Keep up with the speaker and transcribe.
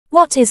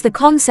What is the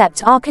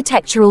concept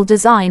architectural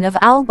design of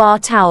Bahr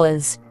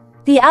Towers?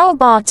 The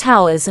Bahr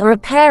Towers are a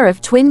pair of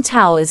twin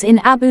towers in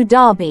Abu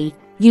Dhabi,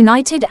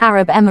 United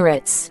Arab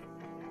Emirates.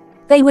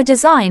 They were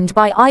designed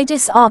by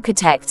Aedas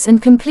architects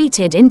and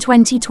completed in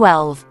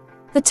 2012.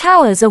 The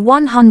towers are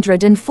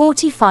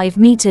 145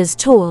 meters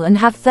tall and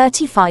have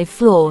 35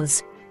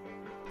 floors.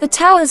 The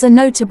towers are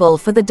notable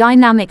for the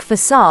dynamic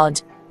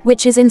facade,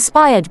 which is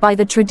inspired by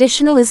the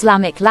traditional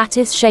Islamic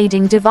lattice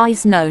shading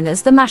device known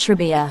as the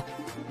mashrabiya.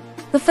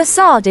 The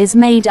facade is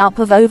made up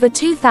of over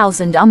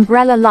 2,000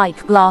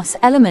 umbrella-like glass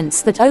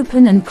elements that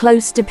open and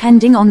close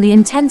depending on the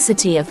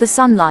intensity of the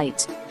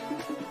sunlight.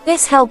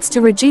 This helps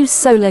to reduce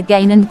solar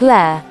gain and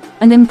glare,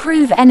 and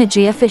improve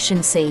energy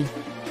efficiency.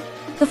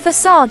 The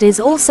facade is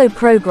also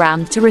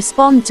programmed to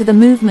respond to the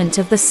movement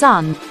of the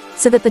sun,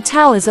 so that the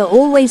towers are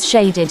always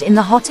shaded in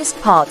the hottest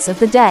parts of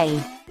the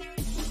day.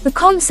 The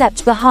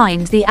concept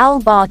behind the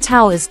Bahr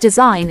Towers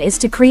design is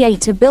to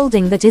create a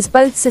building that is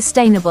both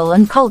sustainable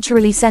and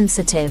culturally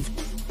sensitive.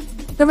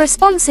 The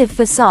responsive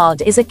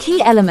facade is a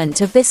key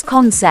element of this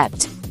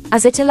concept,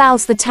 as it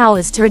allows the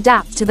towers to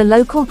adapt to the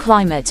local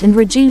climate and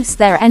reduce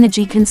their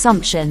energy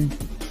consumption.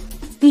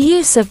 The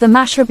use of the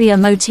mashrabiya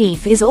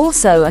motif is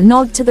also a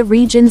nod to the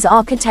region's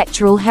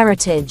architectural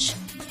heritage.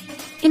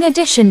 In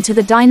addition to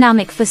the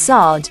dynamic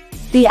facade,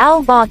 the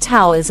Bahr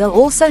Towers are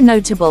also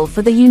notable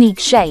for the unique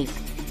shape.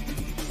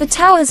 The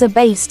towers are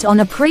based on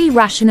a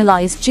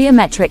pre-rationalized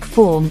geometric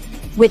form,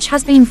 which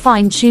has been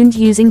fine-tuned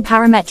using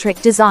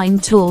parametric design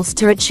tools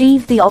to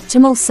achieve the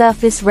optimal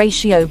surface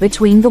ratio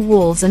between the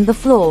walls and the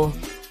floor.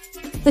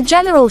 The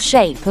general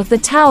shape of the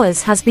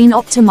towers has been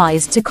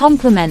optimized to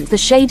complement the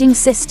shading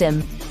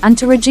system, and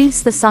to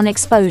reduce the sun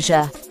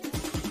exposure.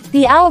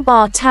 The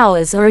Bahr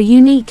Towers are a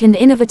unique and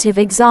innovative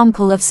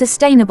example of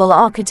sustainable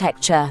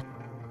architecture.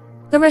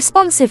 The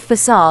responsive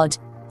facade,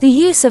 the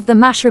use of the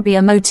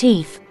mashrabiya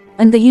motif,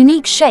 and the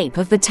unique shape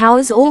of the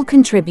towers all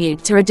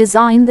contribute to a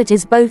design that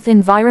is both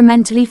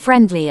environmentally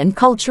friendly and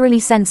culturally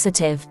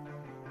sensitive.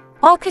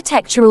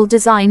 Architectural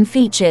design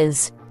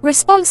features.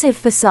 Responsive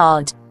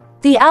facade.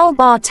 The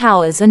Bahr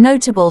Towers are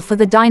notable for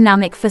the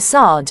dynamic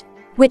facade,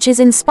 which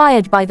is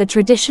inspired by the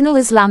traditional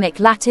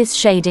Islamic lattice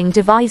shading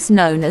device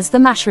known as the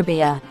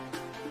mashrabiya.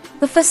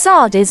 The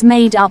facade is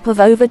made up of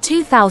over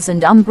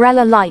 2,000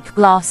 umbrella-like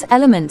glass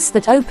elements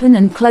that open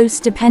and close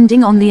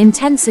depending on the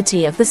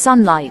intensity of the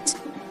sunlight.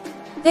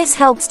 This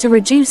helps to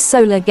reduce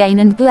solar gain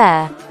and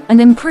glare,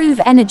 and improve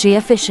energy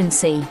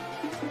efficiency.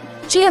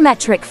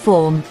 Geometric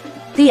form.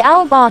 The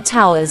Bahr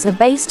Towers are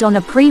based on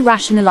a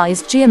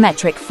pre-rationalized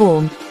geometric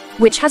form,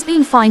 which has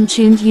been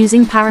fine-tuned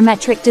using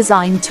parametric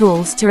design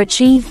tools to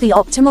achieve the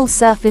optimal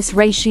surface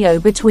ratio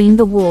between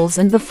the walls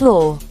and the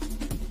floor.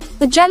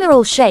 The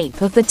general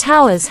shape of the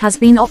towers has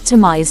been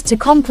optimized to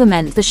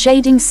complement the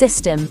shading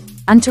system,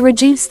 and to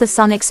reduce the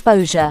sun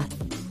exposure.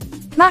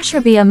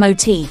 Mashrabiya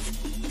motif.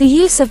 The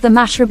use of the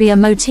mashrabiya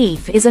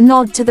motif is a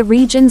nod to the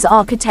region's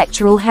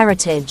architectural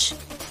heritage.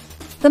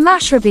 The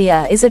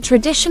mashrabiya is a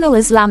traditional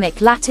Islamic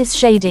lattice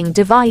shading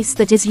device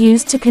that is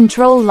used to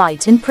control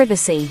light and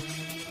privacy.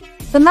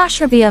 The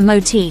mashrabiya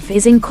motif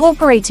is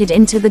incorporated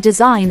into the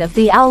design of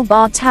the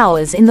Bahr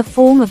Towers in the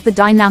form of the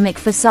dynamic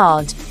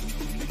facade.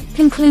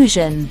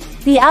 Conclusion.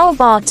 The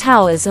Bahr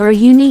Towers are a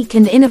unique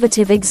and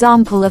innovative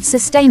example of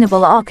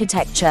sustainable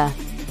architecture.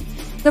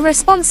 The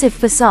responsive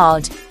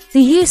facade, the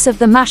use of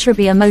the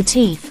mashrabiya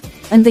motif,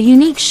 and the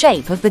unique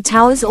shape of the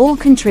towers all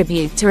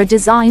contribute to a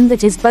design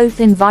that is both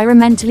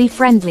environmentally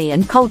friendly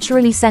and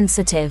culturally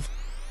sensitive.